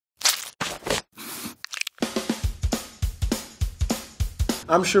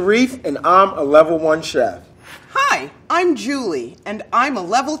I'm Shariff, and I'm a level 1 chef. Hi, I'm Julie, and I'm a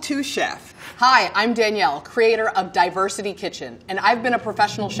level 2 chef. Hi, I'm Danielle, creator of Diversity Kitchen, and I've been a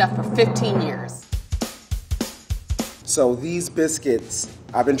professional chef for 15 years. So these biscuits,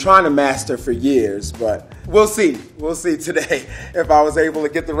 I've been trying to master for years, but we'll see. We'll see today if I was able to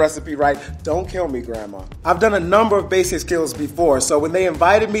get the recipe right. Don't kill me, Grandma. I've done a number of basic skills before, so when they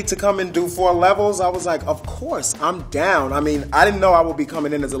invited me to come and do 4 levels, I was like, of course, I'm down. I mean, I didn't know I would be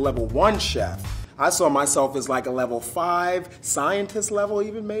coming in as a level 1 chef. I saw myself as like a level 5, scientist level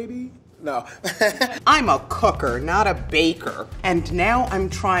even maybe. No. I'm a cooker, not a baker. And now I'm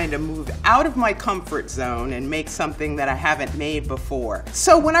trying to move out of my comfort zone and make something that I haven't made before.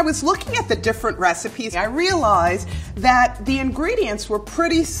 So when I was looking at the different recipes, I realized that the ingredients were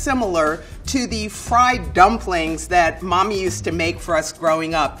pretty similar to the fried dumplings that Mommy used to make for us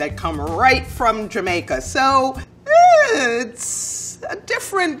growing up that come right from Jamaica. So it's a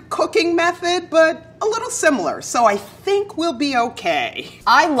different cooking method, but a little similar, so I think we'll be okay.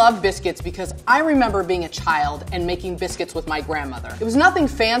 I love biscuits because I remember being a child and making biscuits with my grandmother. It was nothing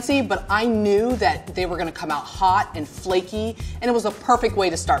fancy, but I knew that they were gonna come out hot and flaky, and it was a perfect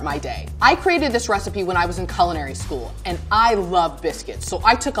way to start my day. I created this recipe when I was in culinary school, and I love biscuits, so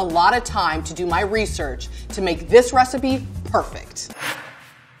I took a lot of time to do my research to make this recipe perfect.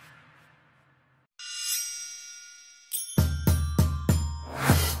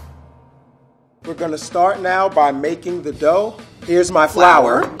 We're gonna start now by making the dough. Here's my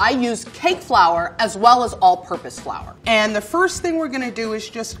flour. I use cake flour as well as all-purpose flour. And the first thing we're gonna do is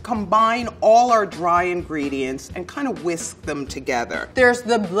just combine all our dry ingredients and kind of whisk them together. There's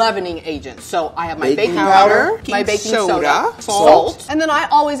the leavening agent. So I have my baking powder, powder, my baking soda, salt, and then I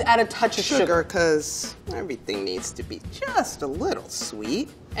always add a touch of sugar. Because everything needs to be just a little sweet.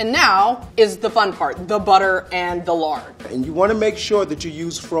 And now is the fun part, the butter and the lard. And you wanna make sure that you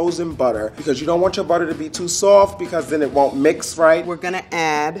use frozen butter because you don't want your butter to be too soft because then it won't mix right. We're gonna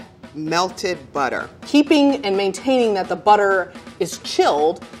add melted butter. Keeping and maintaining that the butter is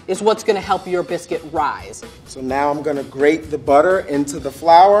chilled is what's gonna help your biscuit rise. So now I'm gonna grate the butter into the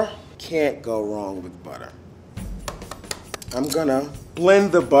flour. Can't go wrong with butter. I'm gonna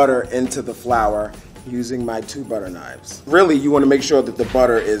blend the butter into the flour using my 2 butter knives. Really, you wanna make sure that the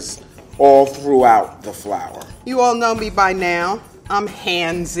butter is all throughout the flour. You all know me by now. I'm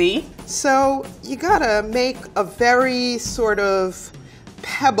handsy. So you gotta make a very sort of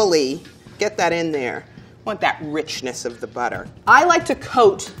pebbly, get that in there. Want that richness of the butter. I like to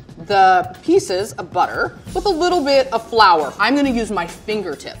coat the pieces of butter with a little bit of flour. I'm gonna use my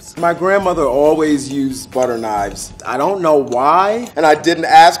fingertips. My grandmother always used butter knives. I don't know why, and I didn't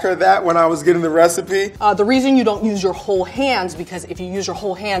ask her that when I was getting the recipe. The reason you don't use your whole hands, because if you use your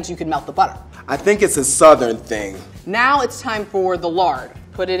whole hands, you can melt the butter. I think it's a southern thing. Now it's time for the lard.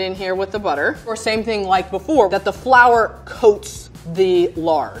 Put it in here with the butter, or same thing like before, that the flour coats the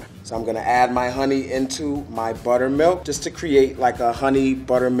lard. So I'm gonna add my honey into my buttermilk just to create like a honey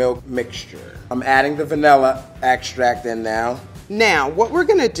buttermilk mixture. I'm adding the vanilla extract in now. Now, what we're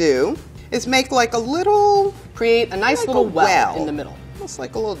gonna do is make like a little, Create a nice like little a well in the middle. Almost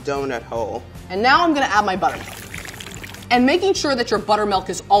like a little donut hole. And now I'm gonna add my buttermilk. And making sure that your buttermilk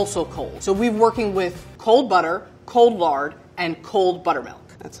is also cold. So we're working with cold butter, cold lard, and cold buttermilk.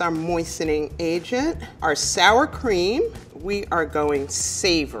 That's our moistening agent. Our sour cream, we are going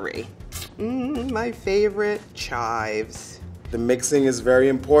savory. My favorite, chives. The mixing is very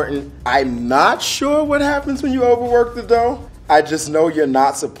important. I'm not sure what happens when you overwork the dough. I just know you're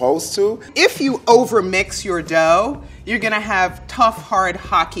not supposed to. If you overmix your dough, you're gonna have tough, hard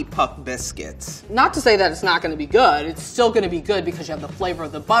hockey puck biscuits. Not to say that it's not gonna be good, it's still gonna be good because you have the flavor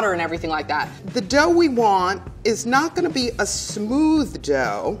of the butter and everything like that. The dough we want is not gonna be a smooth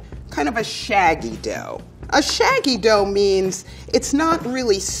dough, kind of a shaggy dough. A shaggy dough means it's not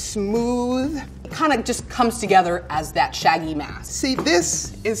really smooth. It kind of just comes together as that shaggy mass. See,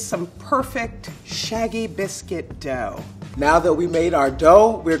 this is some perfect shaggy biscuit dough. Now that we made our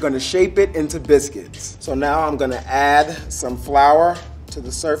dough, we're gonna shape it into biscuits. So now I'm gonna add some flour to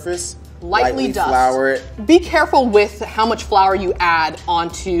the surface. Lightly dust. Flour it. Be careful with how much flour you add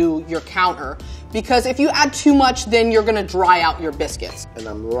onto your counter, because if you add too much, then you're gonna dry out your biscuits. And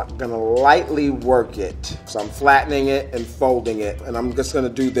I'm gonna lightly work it. So I'm flattening it and folding it. And I'm just gonna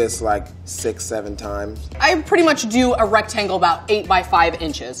do this like 6, 7 times. I pretty much do a rectangle about 8 by 5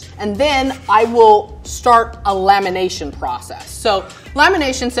 inches. And then I will start a lamination process. So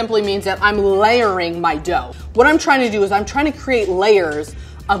lamination simply means that I'm layering my dough. What I'm trying to do is I'm trying to create layers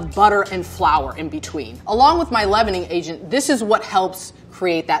of butter and flour in between. Along with my leavening agent, this is what helps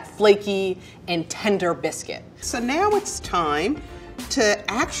create that flaky and tender biscuit. So now it's time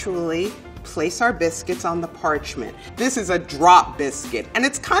to actually place our biscuits on the parchment. This is a drop biscuit, and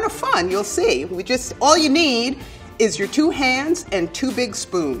it's kind of fun, you'll see. All you need is your 2 hands and 2 big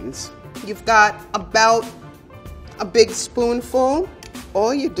spoons. You've got about a big spoonful.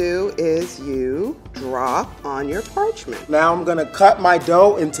 All you do is you drop on your parchment. Now I'm gonna cut my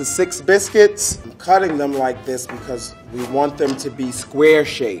dough into 6 biscuits. I'm cutting them like this because we want them to be square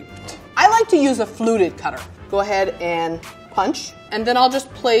shaped. I like to use a fluted cutter. Go ahead and punch, and then I'll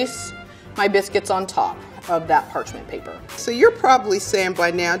just place my biscuits on top of that parchment paper. So you're probably saying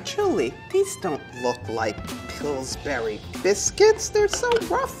by now, Julie, these don't look like Pillsbury biscuits. They're so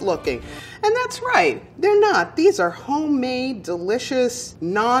rough looking. And that's right, they're not. These are homemade, delicious,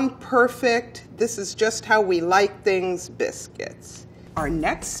 non-perfect, this is just how we like things biscuits. Our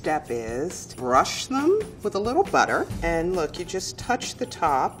next step is to brush them with a little butter. And look, you just touch the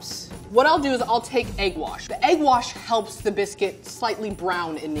tops. What I'll do is I'll take egg wash. The egg wash helps the biscuit slightly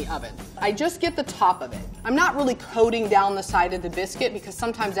brown in the oven. I just get the top of it. I'm not really coating down the side of the biscuit because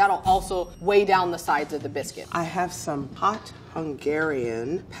sometimes that'll also weigh down the sides of the biscuit. I have some hot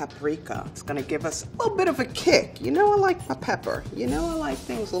Hungarian paprika. It's gonna give us a little bit of a kick. You know I like my pepper. You know I like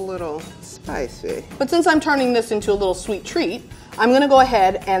things a little spicy. But since I'm turning this into a little sweet treat, I'm gonna go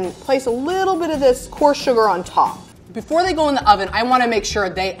ahead and place a little bit of this coarse sugar on top. Before they go in the oven, I wanna make sure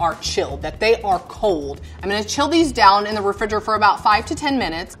they are chilled, that they are cold. I'm gonna chill these down in the refrigerator for about 5 to 10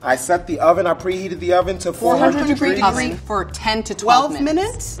 minutes. I set the oven, I preheated the oven to 400 degrees. Oven for 10 to 12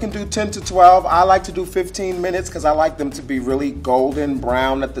 minutes. You can do 10 to 12. I like to do 15 minutes because I like them to be really golden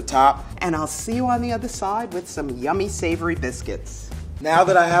brown at the top. And I'll see you on the other side with some yummy savory biscuits. Now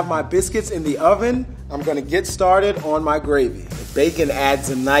that I have my biscuits in the oven, I'm gonna get started on my gravy. The bacon adds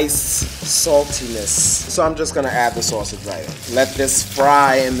a nice saltiness, so I'm just gonna add the sausage right in. Let this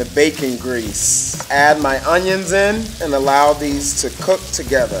fry in the bacon grease. Add my onions in and allow these to cook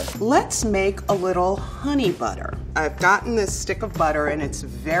together. Let's make a little honey butter. I've gotten this stick of butter and it's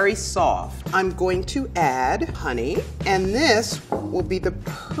very soft. I'm going to add honey, and this will be the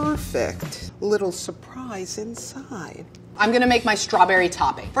perfect little surprise inside. I'm gonna make my strawberry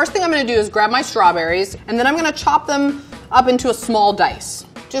topping. First thing I'm gonna do is grab my strawberries, and then I'm gonna chop them up into a small dice.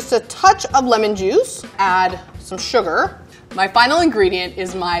 Just a touch of lemon juice, add some sugar. My final ingredient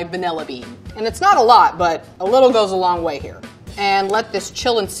is my vanilla bean. And it's not a lot, but a little goes a long way here. And let this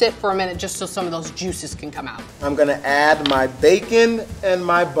chill and sit for a minute just so some of those juices can come out. I'm gonna add my bacon and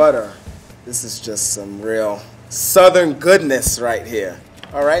my butter. This is just some real southern goodness right here.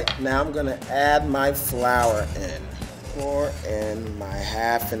 All right, now I'm gonna add my flour in. Pour in my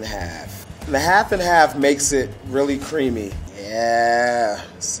half and half. And the half and half makes it really creamy. Yeah,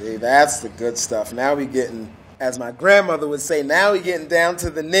 see, that's the good stuff. Now we getting, as my grandmother would say, now we getting down to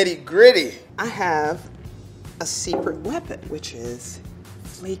the nitty gritty. I have a secret weapon, which is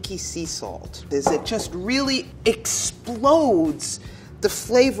flaky sea salt. It just really explodes the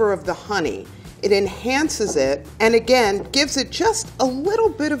flavor of the honey. It enhances it, and again, gives it just a little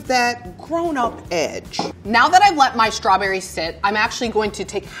bit of that grown-up edge. Now that I've let my strawberries sit, I'm actually going to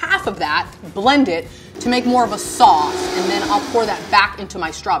take half of that, blend it, to make more of a sauce, and then I'll pour that back into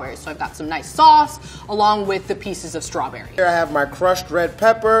my strawberries. So I've got some nice sauce, along with the pieces of strawberry. Here I have my crushed red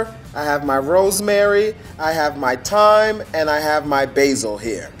pepper, I have my rosemary, I have my thyme, and I have my basil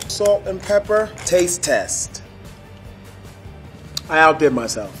here. Salt and pepper, taste test. I outdid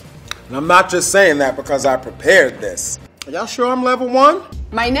myself. And I'm not just saying that because I prepared this. Are y'all sure I'm level 1?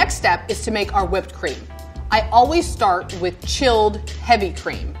 My next step is to make our whipped cream. I always start with chilled heavy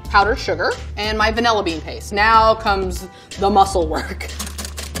cream, powdered sugar, and my vanilla bean paste. Now comes the muscle work.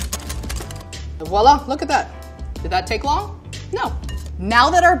 Voila, look at that. Did that take long? No. Now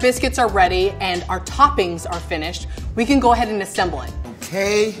that our biscuits are ready and our toppings are finished, we can go ahead and assemble it.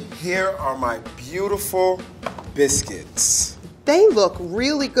 Okay, here are my beautiful biscuits. They look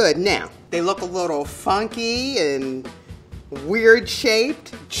really good. Now, they look a little funky and weird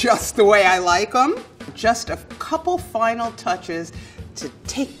shaped, just the way I like them. Just a couple final touches to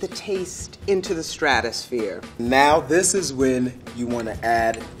take the taste into the stratosphere. Now this is when you want to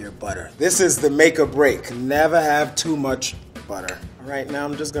add your butter. This is the make or break. Never have too much butter. All right, now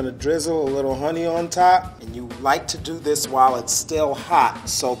I'm just gonna drizzle a little honey on top, and you like to do this while it's still hot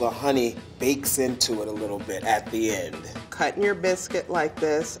so the honey bakes into it a little bit at the end. Cutting your biscuit like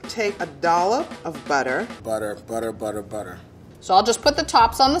this, take a dollop of butter. Butter, butter, butter, butter. So I'll just put the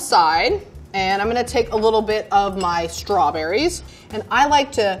tops on the side, and I'm gonna take a little bit of my strawberries, and I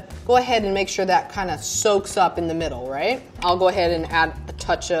like to go ahead and make sure that kind of soaks up in the middle, right? I'll go ahead and add a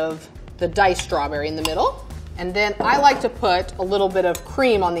touch of the diced strawberry in the middle, and then I like to put a little bit of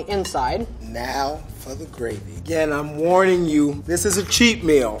cream on the inside. Now for the gravy. Again, I'm warning you, this is a cheat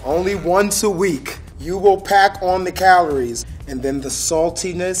meal, only once a week. You will pack on the calories, and then the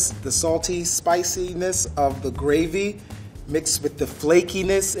saltiness, the salty spiciness of the gravy mixed with the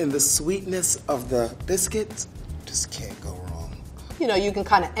flakiness and the sweetness of the biscuits, just can't go wrong. You know, you can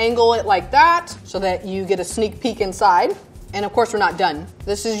kind of angle it like that so that you get a sneak peek inside. And of course, we're not done.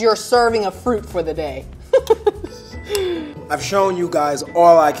 This is your serving of fruit for the day. I've shown you guys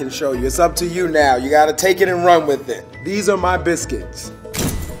all I can show you. It's up to you now. You gotta take it and run with it. These are my biscuits.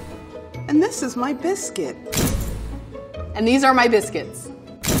 And this is my biscuit. And these are my biscuits.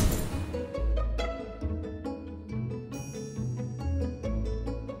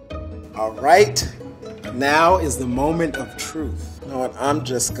 All right, now is the moment of truth. You know what, I'm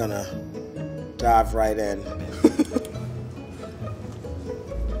just gonna dive right in.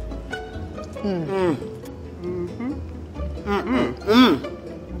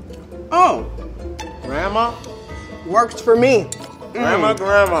 Oh, Grandma? Works for me.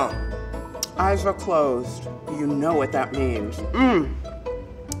 Grandma. eyes are closed. You know what that means.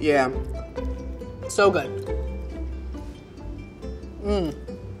 Yeah. So good.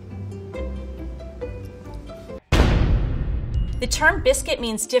 The term biscuit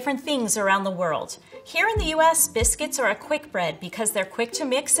means different things around the world. Here in the US, biscuits are a quick bread because they're quick to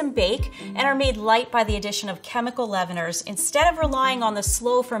mix and bake and are made light by the addition of chemical leaveners instead of relying on the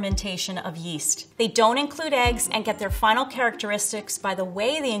slow fermentation of yeast. They don't include eggs and get their final characteristics by the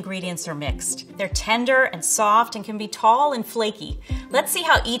way the ingredients are mixed. They're tender and soft and can be tall and flaky. Let's see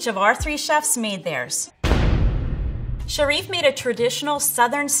how each of our three chefs made theirs. Shariff made a traditional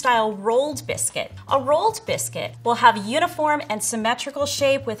Southern-style rolled biscuit. A rolled biscuit will have uniform and symmetrical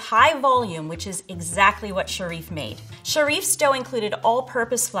shape with high volume, which is exactly what Shariff made. Shariff's dough included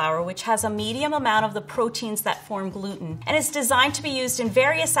all-purpose flour, which has a medium amount of the proteins that form gluten, and is designed to be used in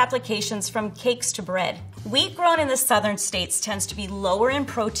various applications from cakes to bread. Wheat grown in the southern states tends to be lower in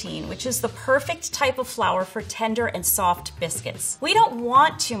protein, which is the perfect type of flour for tender and soft biscuits. We don't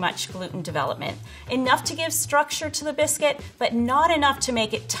want too much gluten development, enough to give structure to the biscuit, but not enough to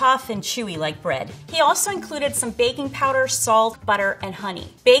make it tough and chewy like bread. He also included some baking powder, salt, butter, and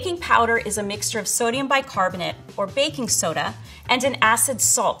honey. Baking powder is a mixture of sodium bicarbonate, or baking soda, and an acid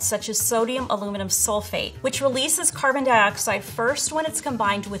salt, such as sodium aluminum sulfate, which releases carbon dioxide first when it's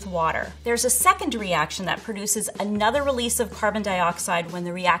combined with water. There's a second reaction that produces another release of carbon dioxide when the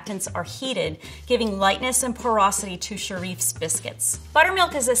reactants are heated, giving lightness and porosity to Shariff's biscuits.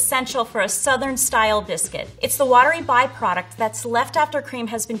 Buttermilk is essential for a Southern-style biscuit. It's the watery byproduct that's left after cream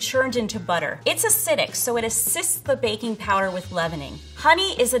has been churned into butter. It's acidic, so it assists the baking powder with leavening.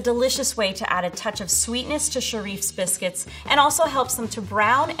 Honey is a delicious way to add a touch of sweetness to Shariff's biscuits and also helps them to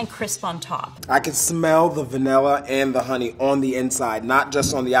brown and crisp on top. I can smell the vanilla and the honey on the inside, not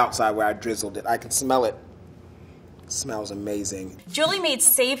just on the outside where I drizzled it. I can smell it. It smells amazing. Julie made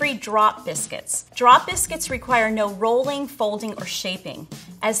savory drop biscuits. Drop biscuits require no rolling, folding, or shaping.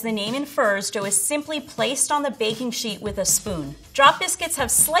 As the name infers, dough is simply placed on the baking sheet with a spoon. Drop biscuits have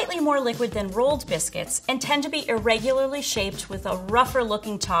slightly more liquid than rolled biscuits and tend to be irregularly shaped with a rougher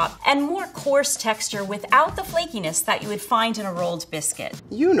looking top and more coarse texture without the flakiness that you would find in a rolled biscuit.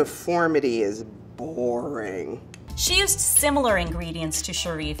 Uniformity is boring. She used similar ingredients to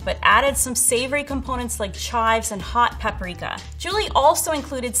Shariff, but added some savory components like chives and hot paprika. Julie also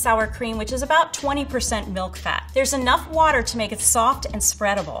included sour cream, which is about 20% milk fat. There's enough water to make it soft and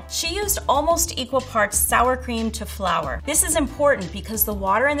spreadable. She used almost equal parts sour cream to flour. This is important because the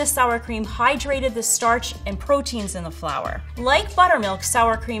water in the sour cream hydrated the starch and proteins in the flour. Like buttermilk,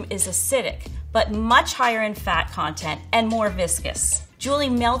 sour cream is acidic, but much higher in fat content and more viscous. Julie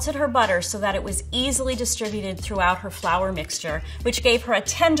melted her butter so that it was easily distributed throughout her flour mixture, which gave her a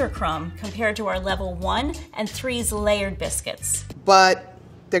tender crumb compared to our level 1 and 3's layered biscuits. But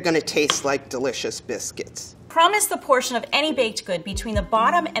they're gonna taste like delicious biscuits. Crumb is the portion of any baked good between the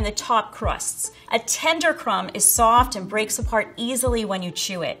bottom and the top crusts. A tender crumb is soft and breaks apart easily when you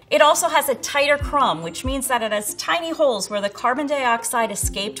chew it. It also has a tighter crumb, which means that it has tiny holes where the carbon dioxide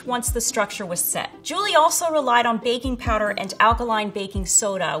escaped once the structure was set. Julie also relied on baking powder and alkaline baking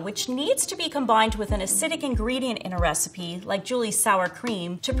soda, which needs to be combined with an acidic ingredient in a recipe, like Julie's sour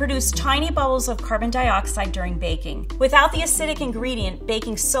cream, to produce tiny bubbles of carbon dioxide during baking. Without the acidic ingredient,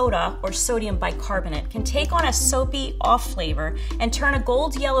 baking soda, or sodium bicarbonate, can take on a soapy off flavor and turn a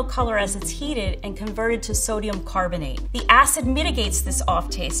gold yellow color as it's heated and converted to sodium carbonate. The acid mitigates this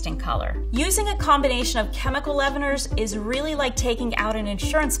off taste and color. Using a combination of chemical leaveners is really like taking out an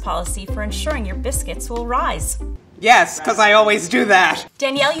insurance policy for ensuring your biscuits will rise. Yes, because I always do that.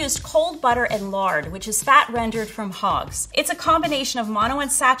 Danielle used cold butter and lard, which is fat rendered from hogs. It's a combination of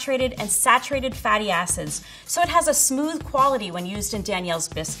monounsaturated and saturated fatty acids, so it has a smooth quality when used in Danielle's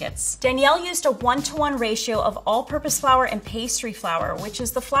biscuits. Danielle used a 1-to-1 ratio of all-purpose flour and pastry flour, which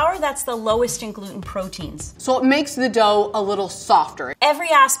is the flour that's the lowest in gluten proteins. So it makes the dough a little softer.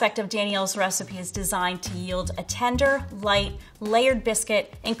 Every aspect of Danielle's recipe is designed to yield a tender, light, layered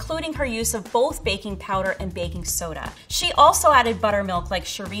biscuit, including her use of both baking powder and baking soda. She also added buttermilk like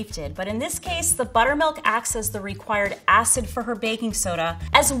Shariff did, but in this case, the buttermilk acts as the required acid for her baking soda,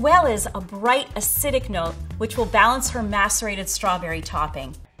 as well as a bright acidic note, which will balance her macerated strawberry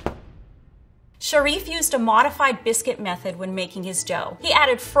topping. Shariff used a modified biscuit method when making his dough. He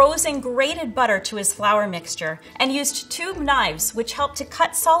added frozen grated butter to his flour mixture and used tube knives, which helped to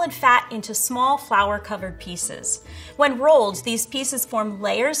cut solid fat into small flour-covered pieces. When rolled, these pieces form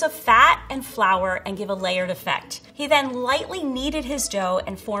layers of fat and flour and give a layered effect. He then lightly kneaded his dough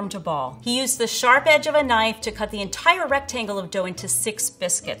and formed a ball. He used the sharp edge of a knife to cut the entire rectangle of dough into 6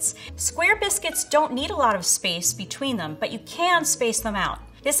 biscuits. Square biscuits don't need a lot of space between them, but you can space them out.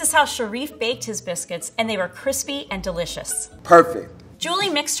 This is how Shariff baked his biscuits, and they were crispy and delicious. Perfect. Julie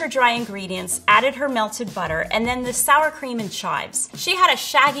mixed her dry ingredients, added her melted butter, and then the sour cream and chives. She had a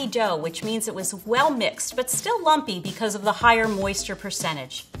shaggy dough, which means it was well mixed, but still lumpy because of the higher moisture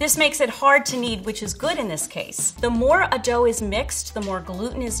percentage. This makes it hard to knead, which is good in this case. The more a dough is mixed, the more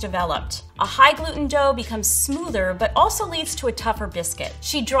gluten is developed. A high gluten dough becomes smoother, but also leads to a tougher biscuit.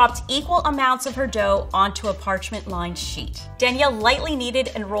 She dropped equal amounts of her dough onto a parchment-lined sheet. Danielle lightly kneaded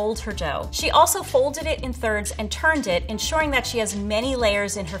and rolled her dough. She also folded it in thirds and turned it, ensuring that she has many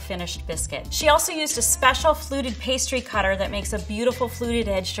layers in her finished biscuit. She also used a special fluted pastry cutter that makes a beautiful fluted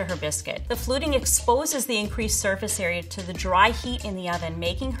edge to her biscuit. The fluting exposes the increased surface area to the dry heat in the oven,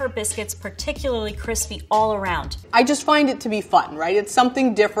 making her biscuits particularly crispy all around. I just find it to be fun, right? It's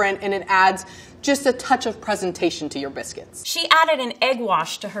something different and it adds just a touch of presentation to your biscuits. She added an egg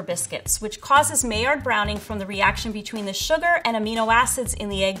wash to her biscuits, which causes Maillard browning from the reaction between the sugar and amino acids in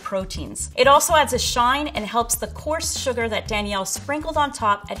the egg proteins. It also adds a shine and helps the coarse sugar that Danielle sprinkled on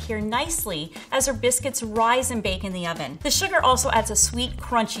top adhere nicely as her biscuits rise and bake in the oven. The sugar also adds a sweet,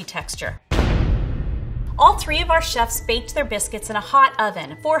 crunchy texture. All 3 of our chefs baked their biscuits in a hot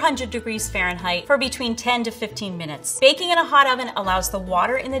oven, 400 degrees Fahrenheit, for between 10 to 15 minutes. Baking in a hot oven allows the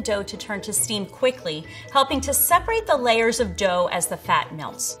water in the dough to turn to steam quickly, helping to separate the layers of dough as the fat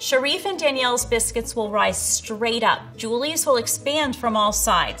melts. Shariff and Danielle's biscuits will rise straight up. Julie's will expand from all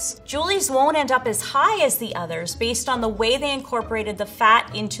sides. Julie's won't end up as high as the others based on the way they incorporated the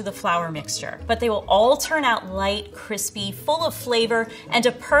fat into the flour mixture, but they will all turn out light, crispy, full of flavor, and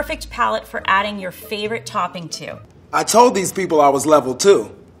a perfect palate for adding your favorite topping to. I told these people I was level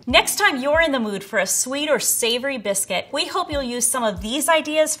 2. Next time you're in the mood for a sweet or savory biscuit, we hope you'll use some of these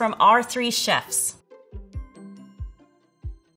ideas from our 3 chefs.